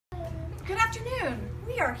afternoon.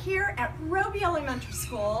 We are here at Robey Elementary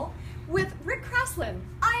School with Rick Crosslin.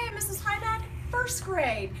 I am Mrs. Heimach, first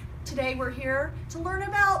grade. Today we're here to learn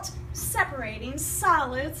about separating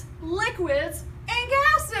solids, liquids, and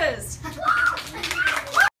gases.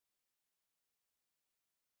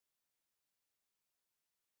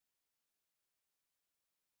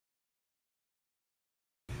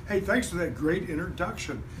 Hey, thanks for that great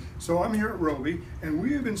introduction. So I'm here at Robey, and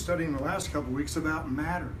we have been studying the last couple of weeks about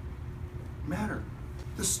matter. Matter,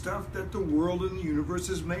 the stuff that the world and the universe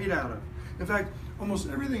is made out of. In fact, almost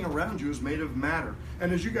everything around you is made of matter.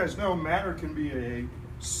 And as you guys know, matter can be a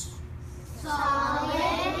solid,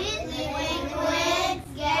 liquid,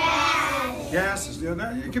 gas. Gases.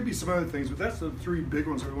 It could be some other things, but that's the three big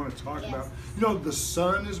ones that we want to talk about. You know, the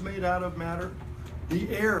sun is made out of matter. The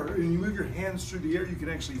air, and you move your hands through the air, you can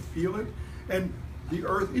actually feel it. And the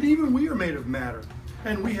earth, and even we are made of matter.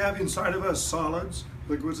 And we have inside of us solids,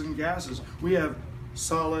 liquids, and gases. We have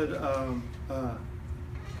solid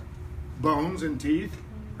bones and teeth,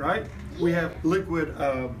 right? We have liquid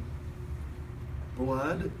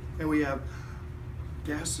blood, and we have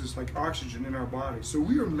gases like oxygen in our body. So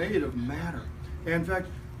we are made of matter. And in fact,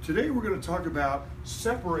 today we're going to talk about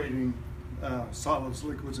separating solids,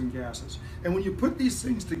 liquids, and gases. And when you put these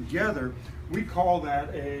things together, we call that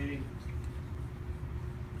a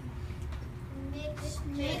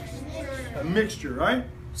mixture, right?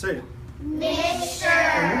 Say it. Mixture.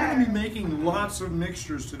 And we're going to be making lots of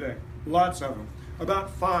mixtures today. Lots of them. About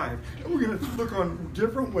 5. And we're going to look on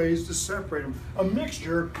different ways to separate them. A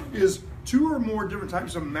mixture is 2 or more different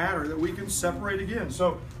types of matter that we can separate again.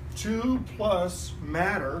 So 2 plus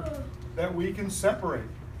matter that we can separate.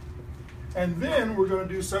 And then we're going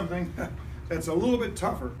to do something that's a little bit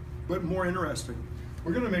tougher, but more interesting.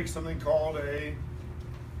 We're going to make something called a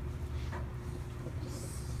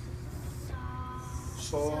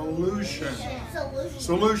solution.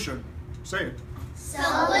 Solution. Say it.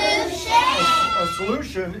 Solution. A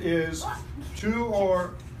solution is 2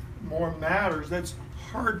 or more matters that's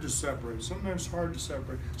hard to separate, sometimes hard to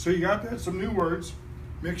separate. So you got that? Some new words,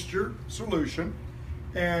 mixture, solution.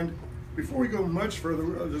 And before we go much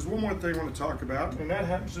further, there's one more thing I want to talk about, and that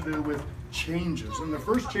has to do with changes. And the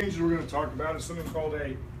first change we're going to talk about is something called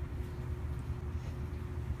a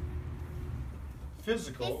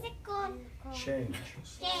physical change.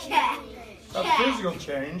 A physical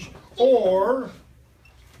change, or,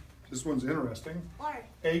 this one's interesting,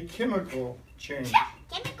 a chemical change.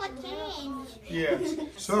 Chemical change. Yes.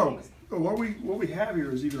 So what we have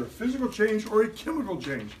here is either a physical change or a chemical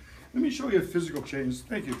change. Let me show you a physical change.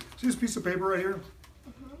 Thank you. See this piece of paper right here?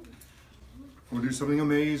 I'm going to do something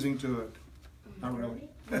amazing to it. Not really.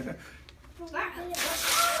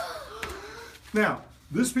 Now,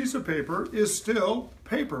 this piece of paper is still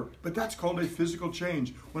paper, but that's called a physical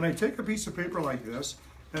change. When I take a piece of paper like this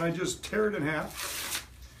and I just tear it in half,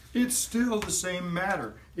 it's still the same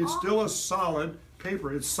matter. It's still a solid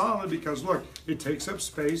paper. It's solid because, look, it takes up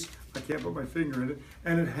space. I can't put my finger in it,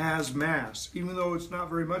 and it has mass, even though it's not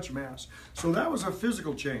very much mass. So that was a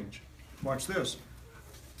physical change. Watch this.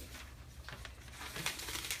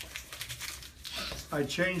 I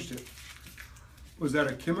changed it. Was that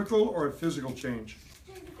a chemical or a physical change?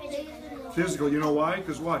 Physical. You know why?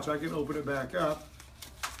 Because watch, I can open it back up,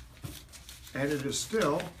 and it is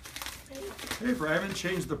still paper. I haven't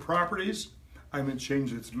changed the properties. I haven't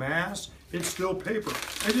changed its mass. It's still paper.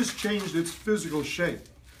 I just changed its physical shape.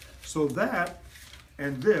 So that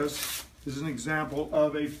and this is an example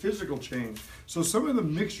of a physical change. So some of the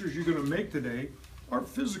mixtures you're going to make today are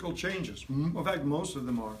physical changes. In fact, most of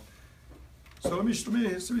them are. So let me see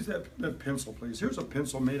that pencil, please. Here's a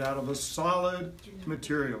pencil made out of a solid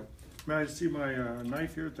material. May I see my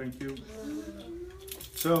knife here? Thank you.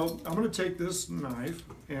 So I'm going to take this knife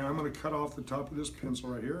and I'm going to cut off the top of this pencil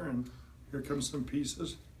right here, and here comes some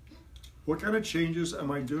pieces. What kind of changes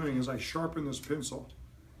am I doing as I sharpen this pencil?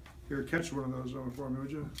 Here, catch one of those for me,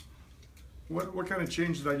 would you? What kind of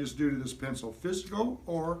change did I just do to this pencil? Physical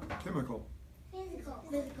or chemical?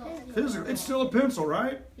 Physical. It's still a pencil,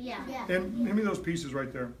 right? Yeah. And give me those pieces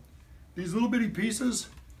right there. These little bitty pieces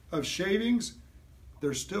of shavings,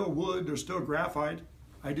 they're still wood, they're still graphite.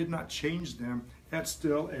 I did not change them. That's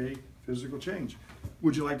still a physical change.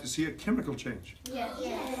 Would you like to see a chemical change? Yes.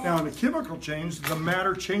 Now, in a chemical change, the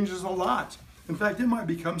matter changes a lot. In fact, it might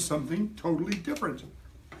become something totally different.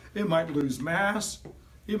 It might lose mass.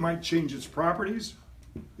 It might change its properties.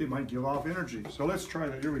 It might give off energy. So let's try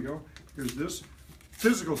that. Here we go. Here's this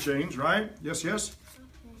physical change, right? Yes, yes?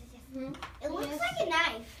 It looks like a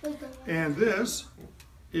knife. And this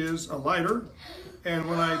is a lighter. And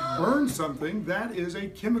when I burn something, that is a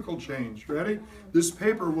chemical change. Ready? This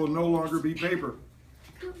paper will no longer be paper.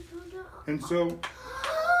 And so,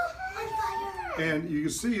 and you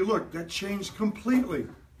can see, look, that changed completely.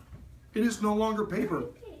 It is no longer paper.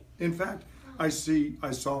 In fact, I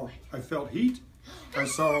felt heat.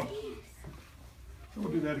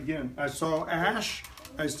 We'll do that again. I saw ash.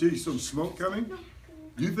 I see some smoke coming.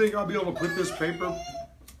 Do you think I'll be able to put this paper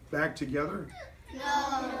back together?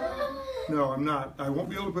 No. No, I'm not. I won't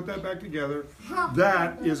be able to put that back together.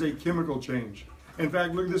 That is a chemical change. In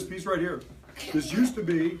fact, look at this piece right here. This used to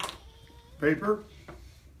be paper.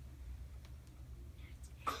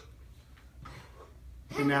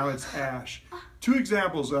 And now it's ash. Two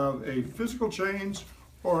examples of a physical change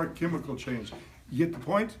or a chemical change. You get the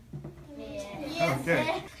point? Yes.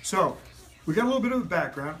 Okay. So, we got a little bit of a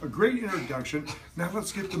background, a great introduction. Now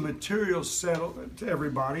let's get the materials settled to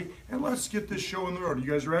everybody, and let's get this show on the road.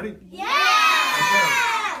 You guys ready? Yeah.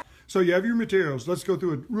 Okay. So you have your materials. Let's go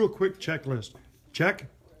through a real quick checklist. Check.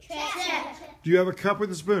 Check. Do you have a cup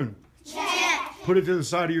with a spoon? Check. Put it to the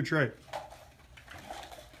side of your tray.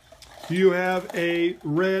 Do you have a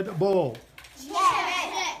red bowl?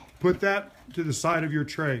 Check. Put that to the side of your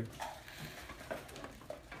tray.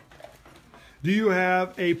 Do you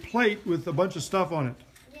have a plate with a bunch of stuff on it?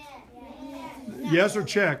 Yes or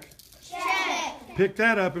check? Check. Pick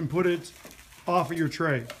that up and put it off of your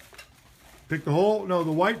tray. Pick the whole, no,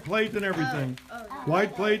 the white plate and everything.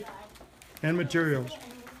 White plate and materials.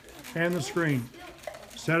 And the screen.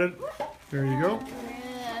 Set it. There you go.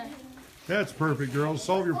 That's perfect, girls.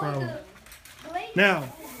 Solve your problem.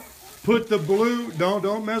 Now, put the blue,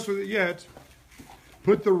 don't mess with it yet.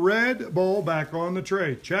 Put the red bowl back on the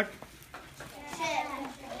tray. Check.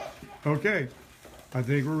 Okay. I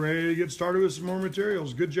think we're ready to get started with some more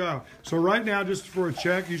materials. Good job. So right now, just for a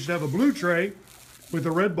check, you should have a blue tray with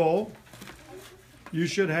a red bowl. You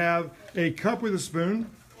should have a cup with a spoon.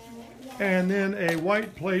 And then a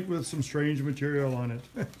white plate with some strange material on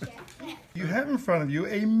it. You have in front of you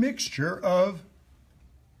a mixture of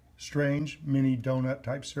strange mini donut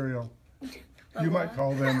type cereal. You might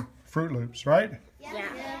call them Fruit Loops, right? Yeah.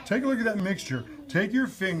 Take a look at that mixture. Take your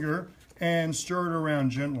finger and stir it around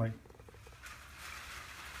gently.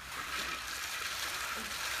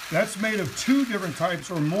 That's made of two different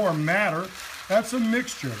types or more matter. That's a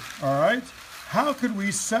mixture, all right? How could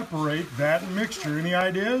we separate that mixture? Any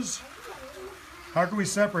ideas? How can we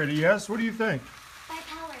separate it? Yes? What do you think? By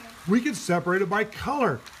color. We can separate it by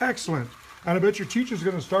color. Excellent. And I bet your teacher's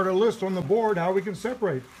going to start a list on the board how we can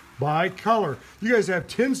separate by color. You guys have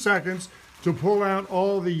 10 seconds to pull out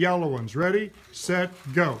all the yellow ones. Ready, set,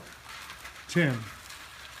 go. 10,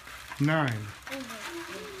 9,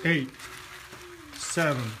 8,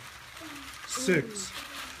 7, 6,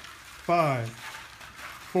 5,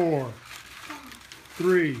 4,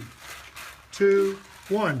 3, 2,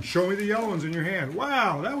 1. Show me the yellow ones in your hand.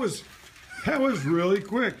 Wow, that was really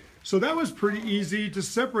quick. So that was pretty easy to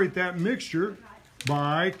separate that mixture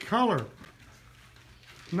by color.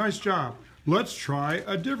 Nice job. Let's try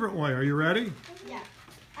a different way. Are you ready? Yeah.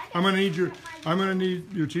 I'm gonna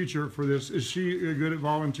need your teacher for this. Is she good at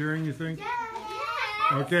volunteering, you think?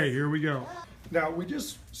 Yeah. Okay, here we go. Now we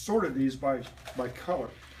just sorted these by color.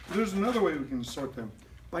 There's another way we can sort them.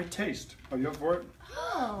 By taste. Are you up for it?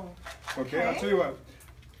 Oh. Okay, I'll tell you what.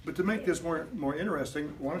 But to make this more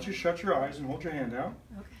interesting, why don't you shut your eyes and hold your hand out?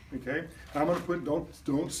 Okay. I'm going to put,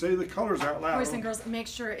 don't say the colors out loud. Boys and girls, make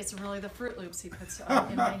sure it's really the Fruit Loops he puts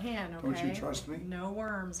in my hand, okay? Don't you trust me? No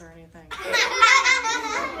worms or anything.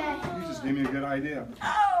 You just gave me a good idea.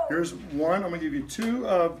 Oh. Here's one. I'm going to give you two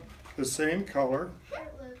of the same color.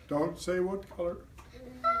 Don't say what color.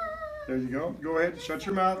 There you go. Go ahead, shut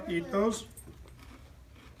your mouth, eat those.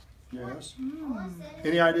 Yes.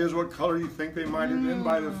 Any ideas what color you think they might have been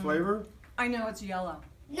by the flavor? I know it's yellow.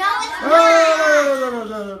 No, it's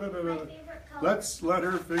No. Let's let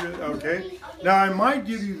her figure it. Okay. Now I might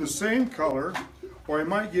give you the same color, or I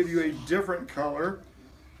might give you a different color,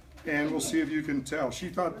 and we'll see if you can tell. She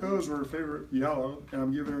thought those were her favorite yellow, and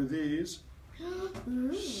I'm giving her these.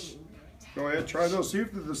 Go ahead, try those. See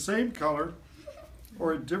if they're the same color,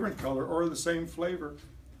 or a different color, or the same flavor.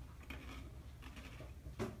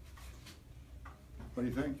 What do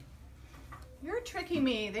you think? You're tricking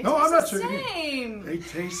me. They No, taste I'm not the tricking you. same. They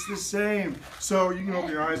taste the same. So you can open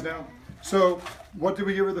your eyes now. So what did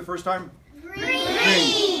we give her the first time? green.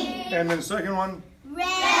 And then the second one?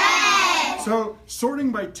 Red. So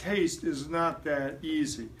sorting by taste is not that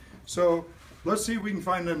easy. So let's see if we can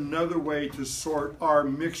find another way to sort our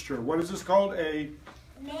mixture. What is this called? A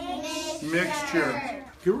mixture.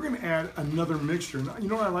 Okay, we're going to add another mixture. Now, you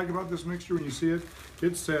know what I like about this mixture when you see it?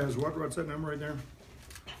 It says, what's that number right there?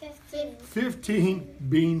 15. 15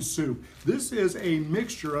 bean soup. This is a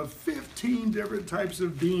mixture of 15 different types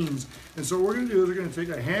of beans. And so what we're going to do is we're going to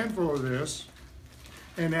take a handful of this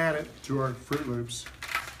and add it to our Fruit Loops.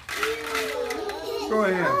 Go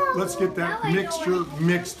ahead. Let's get that mixture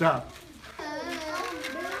mixed up.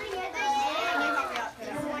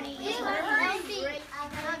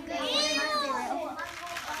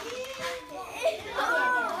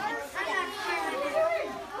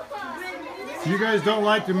 You guys don't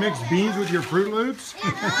like to mix beans with your Fruit Loops?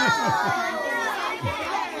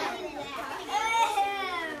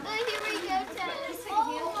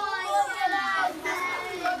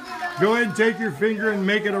 Go ahead and take your finger and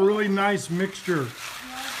make it a really nice mixture.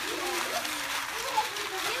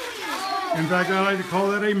 In fact, I like to call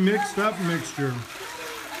that a mixed up mixture.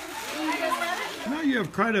 Now you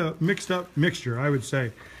have quite a mixed up mixture, I would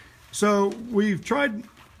say. So we've tried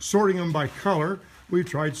sorting them by color. We've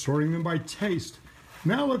tried sorting them by taste.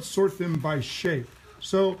 Now let's sort them by shape.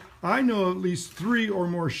 So I know at least 3 or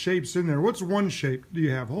more shapes in there. What's one shape do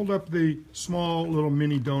you have? Hold up the small little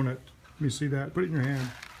mini donut. Let me see that. Put it in your hand.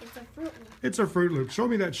 It's a Fruit Loop. It's a Fruit Loop. Show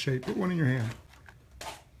me that shape. Put one in your hand.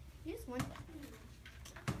 Here's one.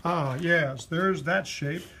 Ah, yes, there's that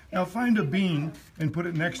shape. Now find a bean and put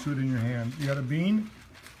it next to it in your hand. You got a bean?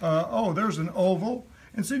 Oh, there's an oval.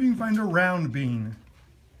 And see if you can find a round bean.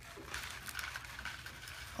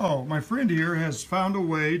 Oh, my friend here has found a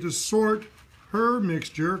way to sort her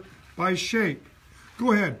mixture by shape.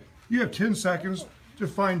 Go ahead. You have 10 seconds to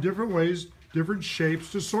find different ways, different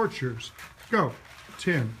shapes to sort yours. Go.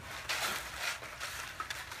 10,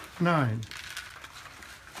 9,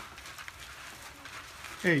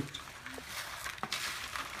 8,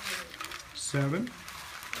 7.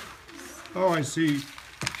 Oh, I see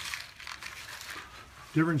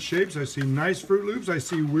different shapes. I see nice Fruit Loops. I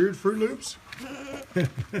see weird Fruit Loops.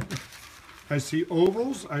 I see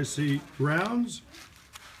ovals. I see rounds.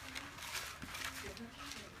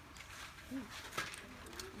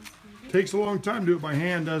 Takes a long time to do it by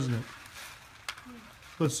hand, doesn't it?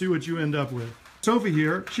 Let's see what you end up with. Sophie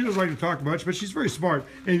here, she doesn't like to talk much, but she's very smart.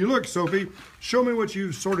 And you look, Sophie, show me what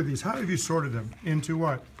you've sorted these. How have you sorted them? Into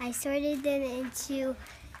what? I sorted them into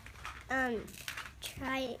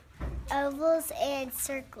ovals and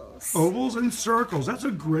circles. Ovals and circles. That's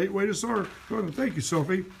a great way to sort. Thank you,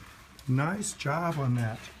 Sophie. Nice job on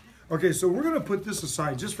that. Okay, so we're going to put this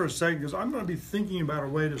aside just for a second because I'm going to be thinking about a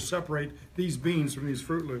way to separate these beans from these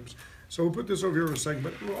Fruit Loops. So we'll put this over here for a second,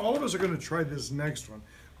 but all of us are going to try this next one.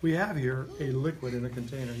 We have here a liquid in a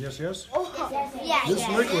container. Yes, yes? This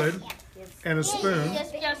liquid and a spoon.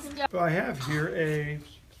 I have here a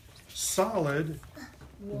solid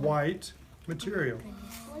white material.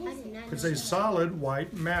 It's a solid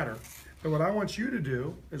white matter. And what I want you to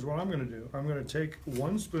do is what I'm going to do. I'm going to take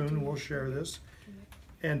 1 spoon, we'll share this,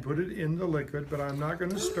 and put it in the liquid, but I'm not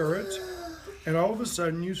going to stir it. And all of a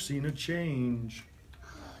sudden you've seen a change.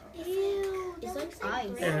 It's like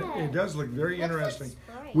ice. And it does look very interesting.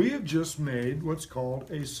 We have just made what's called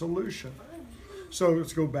a solution. So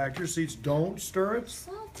let's go back to your seats. Don't stir it.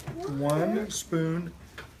 1 spoon.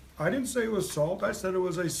 I didn't say it was salt. I said it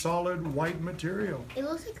was a solid white material. It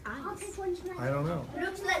looks like ice. I don't know.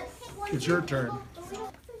 It's your turn.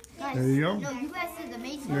 There you go. No, you guys did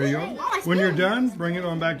amazing. There you go. When you're done, bring it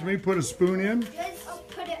on back to me. Put a spoon in.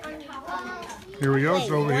 Put it on top of it. Here we go.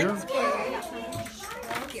 It's over here.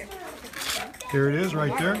 Here it is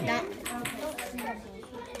right there.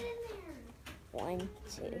 1,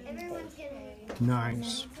 2, 3.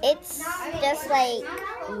 Nice. It's just like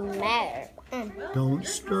matter. Don't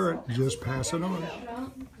stir it. Just pass it on.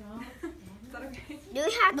 Do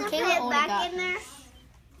we have to put it back in there?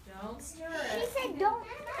 Don't stir She it. said don't.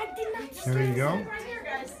 I did not stir There you go. Right here,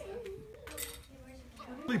 guys.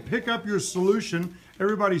 Pick up your solution.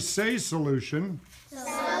 Everybody say solution.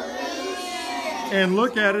 And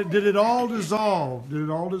look at it. Did it all dissolve? Did it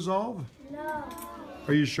all dissolve? No.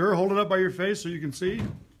 Are you sure? Hold it up by your face so you can see.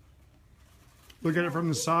 Look at it from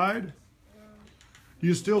the side.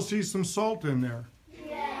 You still see some salt in there.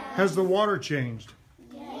 Yes. Has the water changed?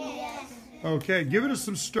 Yes. Okay, give it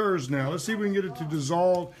some stirs now. Let's see if we can get it to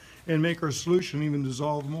dissolve and make our solution even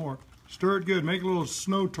dissolve more. Stir it good. Make a little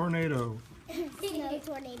snow tornado. Snow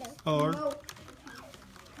tornado. Or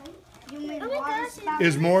Oh my gosh.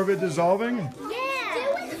 is more of it dissolving? Yeah.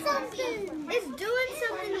 Doing something. It's doing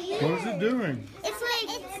something. What is it doing? It's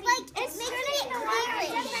making it clearish.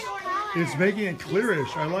 It's making it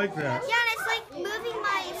clearish. I like that. Yeah, and it's like moving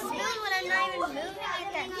my spoon when I'm not even moving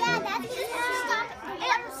like that. Yeah, that's just stop.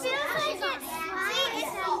 It feels like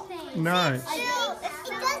it's something. Nice. It's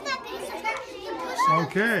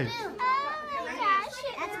Okay. Oh my gosh.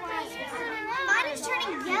 That's why. Mine is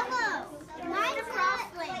turning yellow. Mine is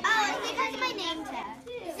Crosslin. Oh, it's because of my name tag.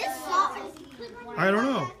 Is this salt? I don't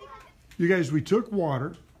know. You guys, we took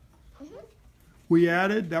water. We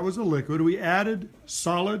added, that was a liquid, we added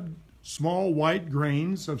solid, small white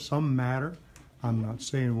grains of some matter. I'm not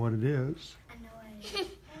saying what it is.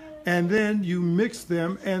 And then you mix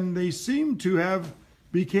them and they seem to have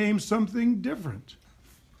became something different.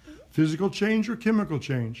 Physical change or chemical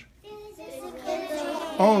change?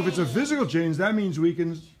 Oh, if it's a physical change, that means we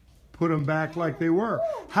can put them back like they were.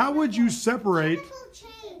 How would you separate?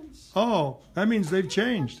 Oh, that means they've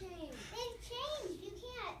changed.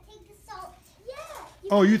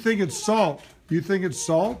 Oh, you think it's salt? You think it's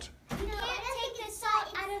salt? You can't take the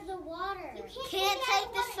salt out of the water. You can't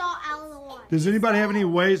take the salt out of the water. Does anybody have any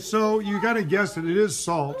ways? So you got to guess that it is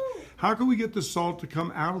salt. How can we get the salt to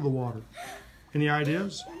come out of the water? Any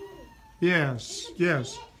ideas? Yes,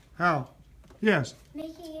 yes. How? Yes.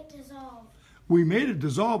 Making it dissolve. We made it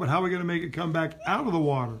dissolve, but how are we going to make it come back out of the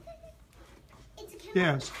water?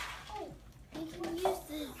 Yes. We can use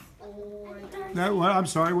the... That, what? I'm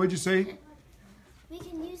sorry, what did you say? We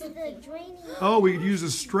can use the draining... Oh, we could use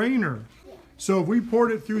a strainer. So if we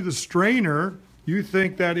poured it through the strainer, you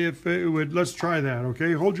think that if it would, let's try that,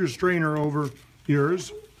 okay? Hold your strainer over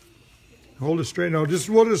yours. Hold the strainer, no,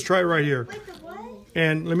 we'll just try it right here. Wait, the what?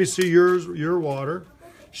 And let me see your water.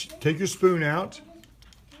 Take your spoon out.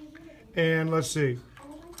 And let's see.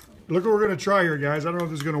 Look what we're going to try here, guys. I don't know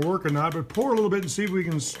if this is going to work or not, but pour a little bit and see if we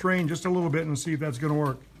can strain just a little bit and see if that's going to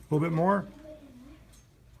work. A little bit more?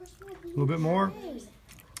 A little bit more?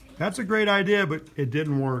 That's a great idea, but it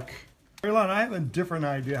didn't work. Caroline, I have a different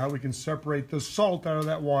idea how we can separate the salt out of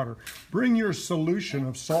that water. Bring your solution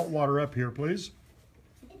of salt water up here, please.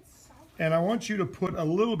 And I want you to put a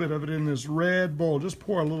little bit of it in this red bowl. Just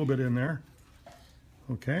pour a little bit in there.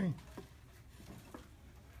 Okay.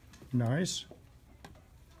 Nice.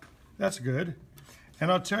 That's good.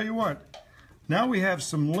 And I'll tell you what. Now we have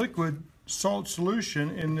some liquid salt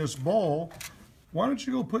solution in this bowl. Why don't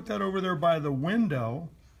you go put that over there by the window?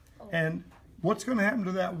 And what's going to happen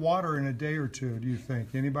to that water in a day or two, do you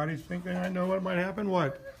think? Anybody think they might know what might happen?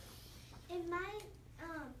 What? It might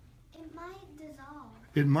dissolve.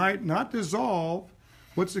 It might not dissolve.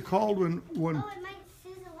 What's it called when Oh, it might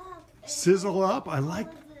sizzle up. Sizzle up? I like.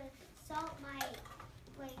 All of the salt might,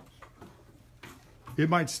 like... It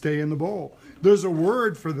might stay in the bowl. There's a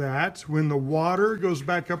word for that when the water goes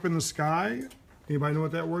back up in the sky. Anybody know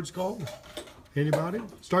what that word's called? Anybody?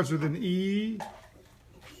 Starts with an E.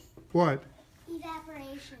 What?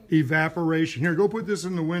 Evaporation. Evaporation. Here, go put this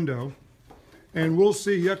in the window, and we'll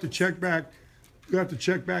see. You have to check back. You have to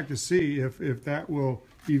check back to see if that will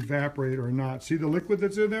evaporate or not. See the liquid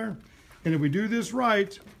that's in there? And if we do this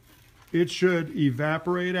right, it should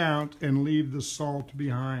evaporate out and leave the salt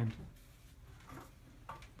behind.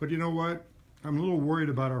 But you know what? I'm a little worried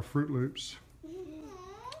about our Fruit Loops.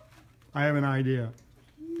 I have an idea.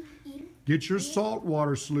 Get your salt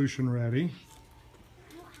water solution ready.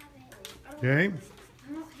 Okay?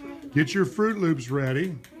 Get your Fruit Loops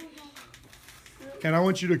ready. And I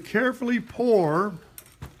want you to carefully pour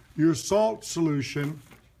your salt solution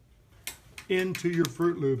into your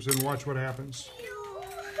Fruit Loops and watch what happens.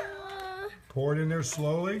 Pour it in there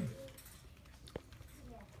slowly.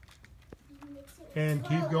 And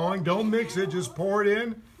keep going. Don't mix it, just pour it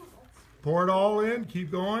in. Pour it all in.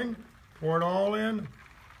 Keep going. Pour it all in.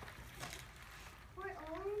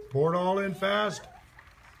 Pour it all in fast.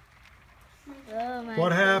 Oh my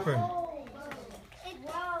What happened?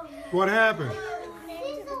 What happened?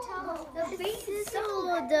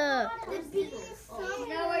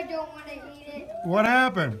 No, I don't want to eat it. What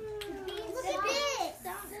happened?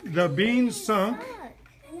 The beans sunk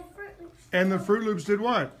and the Fruit Loops did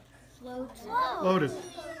what? Floated.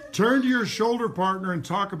 Turn to your shoulder partner and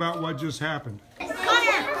talk about what just happened.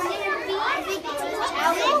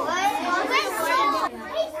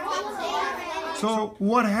 So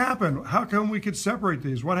what happened? How come we could separate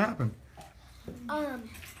these? What happened?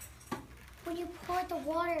 When you poured the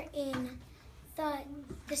water in,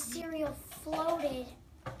 the cereal floated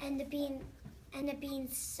and the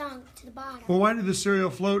beans sunk to the bottom. Well, why did the cereal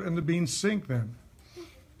float and the beans sink then?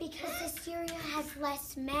 Because the cereal has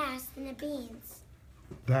less mass than the beans.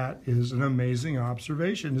 That is an amazing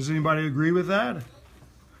observation. Does anybody agree with that?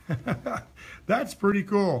 That's pretty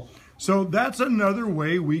cool. So that's another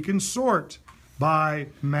way we can sort, by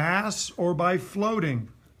mass or by floating.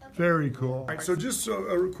 Very cool. All right, so just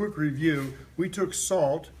a quick review. We took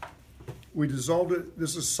salt, we dissolved it,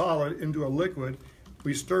 this is solid, into a liquid,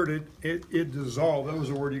 we stirred it, it dissolved. That was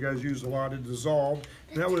a word you guys used a lot, it dissolved.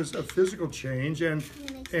 And that was a physical change, and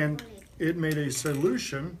it made a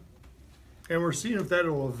solution, and we're seeing if that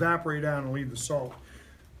will evaporate out and leave the salt.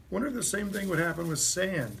 Wonder if the same thing would happen with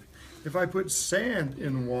sand. If I put sand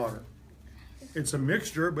in water, it's a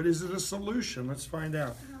mixture, but is it a solution? Let's find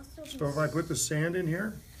out. So if I put the sand in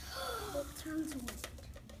here,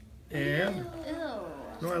 and,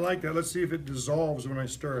 no, I like that. Let's see if it dissolves when I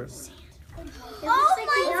stir it. Wait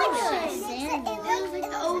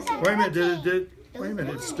a minute, wait a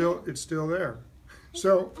minute, it's still there.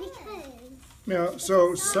 So, now,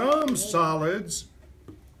 so some solids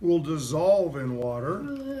will dissolve in water,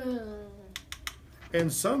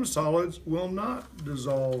 and some solids will not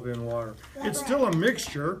dissolve in water. It's still a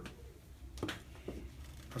mixture,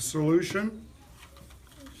 a solution.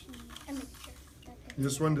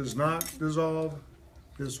 This one does not dissolve.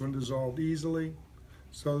 This one dissolved easily.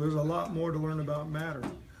 So there's a lot more to learn about matter.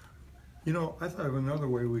 You know, I thought of another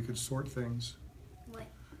way we could sort things. What?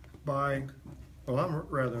 By, well, I'm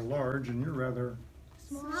rather large and you're rather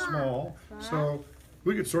small. So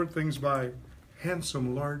we could sort things by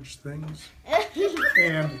handsome large things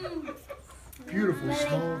and beautiful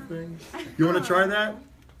small things. You want to try that?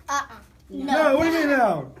 No, what do you mean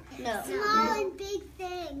no? No. Small and big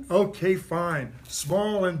things. Okay, fine.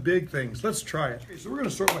 Small and big things. Let's try it. Okay, so we're going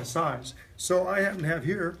to sort by size. So I happen to have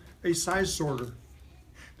here a size sorter.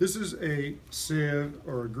 This is a sieve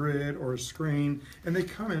or a grid or a screen, and they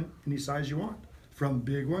come in any size you want, from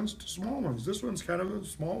big ones to small ones. This one's kind of a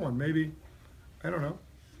small one, maybe, I don't know,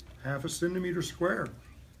 1/2 centimeter square.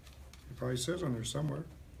 It probably says on there somewhere.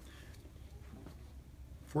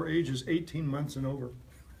 For ages 18 months and over.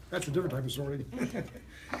 That's a different type of sorting.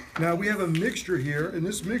 Now we have a mixture here, and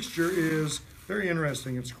this mixture is very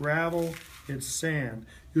interesting. It's gravel, it's sand.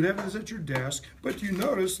 You'd have this at your desk, but you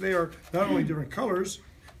notice they are not only different colors,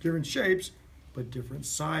 different shapes, but different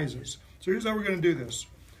sizes. So here's how we're going to do this.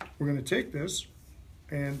 We're going to take this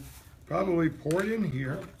and probably pour it in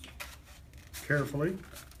here carefully.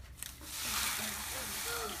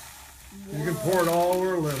 You can pour it all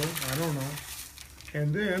or a little, I don't know.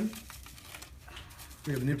 And then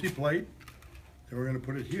we have an empty plate, and we're going to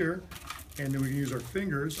put it here, and then we can use our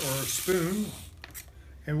fingers or a spoon.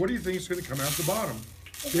 And what do you think is going to come out the bottom?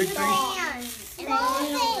 Big things?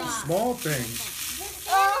 Small things.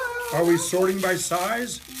 Are we sorting by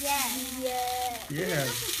size? Yes. Yes.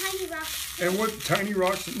 Tiny rocks. And what tiny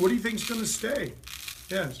rocks, what do you think is going to stay?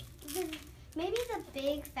 Yes. Maybe the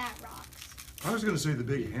big fat rocks. I was going to say the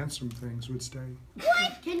big handsome things would stay.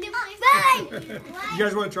 What? Can you please? You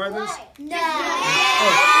guys want to try this? No. Oh,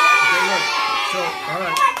 okay, look. So, all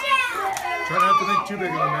right. Try not to make too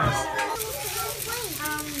big of a mess.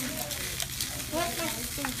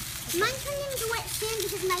 Mine turned into wet sand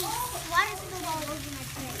because my water spilled all over my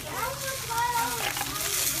plate.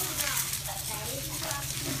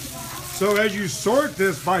 So as you sort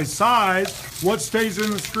this by size, what stays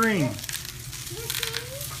in the screen?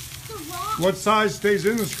 What size stays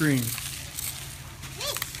in the screen?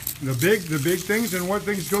 The big things, and what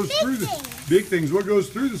things goes through the big things? What goes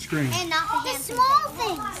through the screen? And not the small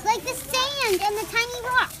things, like the sand and the tiny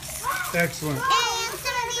rocks. Excellent. And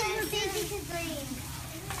some of these were big because green.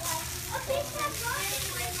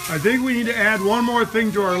 I think we need to add one more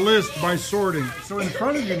thing to our list by sorting. So in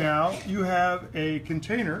front of you now, you have a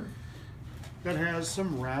container that has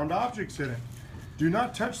some round objects in it. Do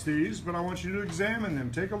not touch these, but I want you to examine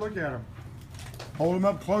them. Take a look at them. Hold them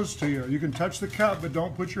up close to you. You can touch the cup, but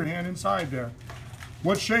don't put your hand inside there.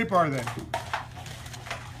 What shape are they?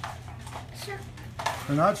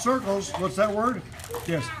 They're not circles. What's that word?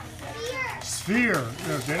 Yes. Sphere.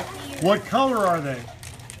 Okay. What color are they?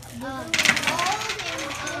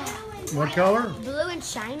 What color? Blue and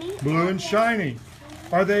shiny? Blue and shiny.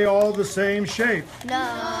 Are they all the same shape?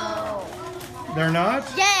 No. They're not?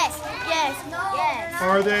 Yes. Yes. Yes.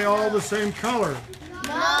 Are they all the same color?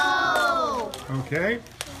 No. Okay.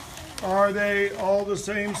 Are they all the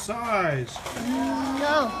same size?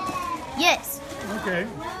 No. Yes. Okay.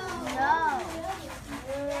 No.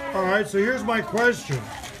 All right, so here's my question.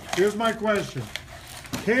 Here's my question.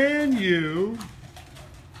 Can you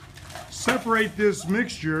separate this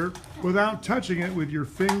mixture without touching it with your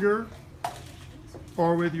finger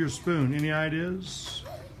or with your spoon? Any ideas?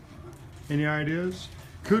 Any ideas?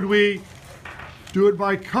 Could we do it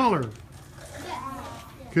by color?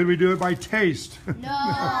 Could we do it by taste?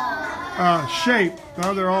 No. Shape?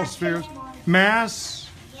 No, they're all spheres. Mass?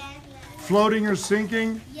 Floating or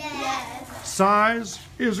sinking? Yes. Size?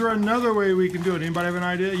 Is there another way we can do it? Anybody have an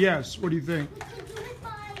idea? Yes. What do you think? We could do it by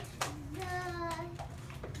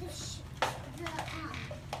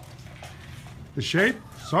the. The shape?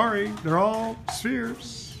 Sorry, they're all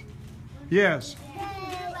spheres. Yes.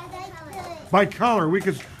 By color, we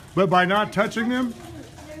could, but by not touching them,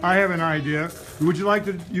 I have an idea. Would you like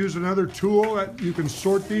to use another tool that you can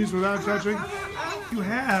sort these without touching? You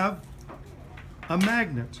have a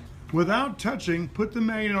magnet. Without touching, put the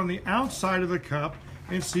magnet on the outside of the cup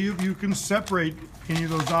and see if you can separate any of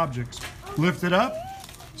those objects. Lift it up,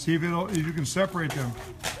 see if you can separate them.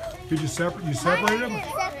 Did you separate them?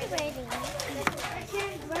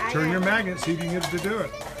 Turn your magnet, see if you can get it to do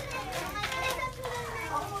it.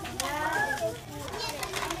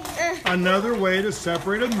 Another way to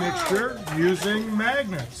separate a mixture using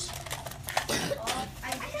magnets.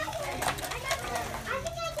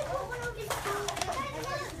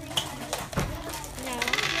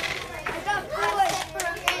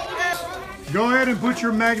 Go ahead and put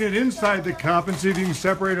your magnet inside the cup and see if you can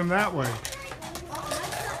separate them that way.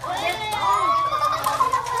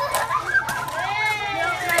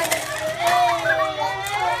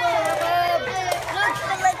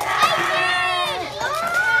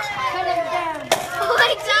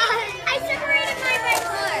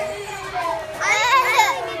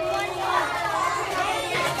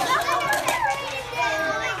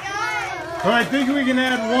 Well, I think we can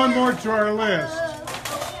add one more to our list.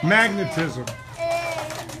 Magnetism.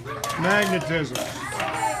 Magnetism.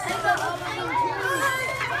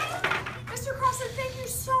 Mr. Crosslin, thank you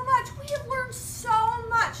so much. We have learned so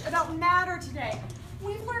much about matter today.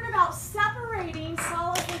 We've learned about separating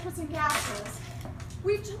solids, liquids, and gases.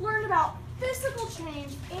 We've learned about physical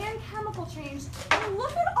change and chemical change. And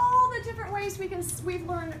look at all the different ways we've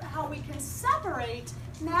learned how we can separate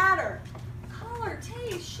matter. Color,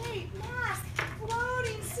 taste, shape, mass,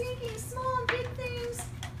 floating, sinking, small and big things,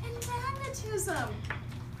 and magnetism.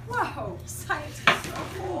 Whoa, science is so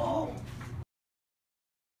cool.